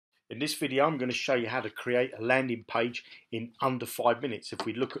In this video, I'm going to show you how to create a landing page in under 5 minutes. If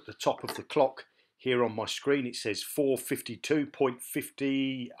we look at the top of the clock here on my screen, it says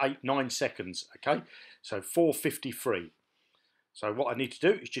 4:52.589 seconds. Okay, so 4:53. So what I need to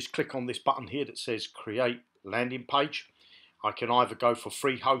do is just click on this button here that says create landing page. I can either go for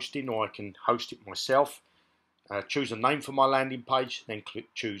free hosting or I can host it myself. Choose a name for my landing page, then click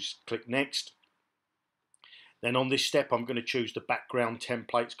next. Then on this step, I'm going to choose the background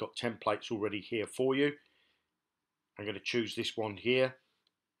template. It's got templates already here for you. I'm going to choose this one here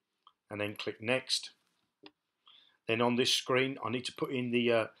and then click next. Then on this screen, I need to put in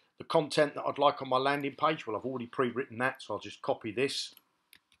the content that I'd like on my landing page. Well, I've already pre-written that, so I'll just copy this,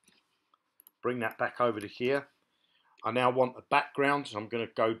 bring that back over to here. I now want a background, so I'm going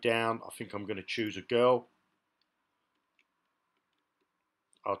to go down. I think I'm going to choose a girl.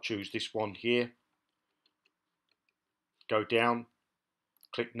 I'll choose this one here. Go down,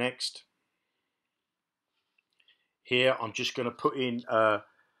 click next. Here I'm just going to put in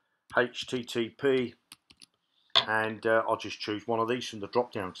HTTP, and I'll just choose one of these from the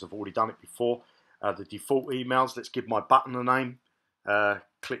drop down because I've already done it before. The default emails, let's give my button a name.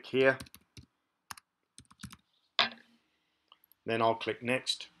 Click here. Then I'll click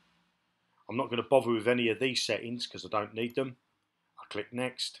next. I'm not going to bother with any of these settings because I don't need them. I'll click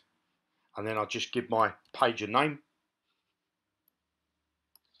next, and then I'll just give my page a name.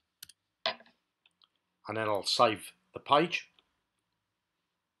 And then I'll save the page.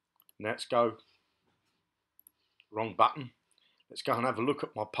 Let's go. Wrong button. Let's go and have a look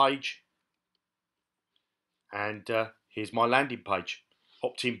at my page. And here's my landing page.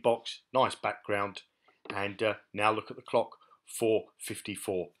 Opt-in box, nice background. And now look at the clock,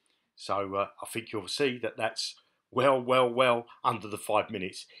 4:54. So I think you'll see that that's well under the 5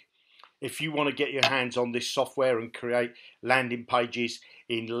 minutes. If you want to get your hands on this software and create landing pages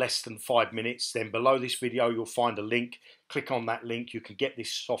in less than 5 minutes, then below this video you'll find a link. Click on that link. You can get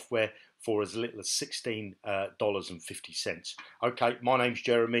this software for as little as $16.50. Okay, my name's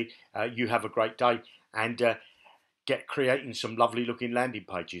Jeremy. You have a great day and get creating some lovely looking landing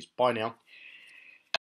pages. Bye now.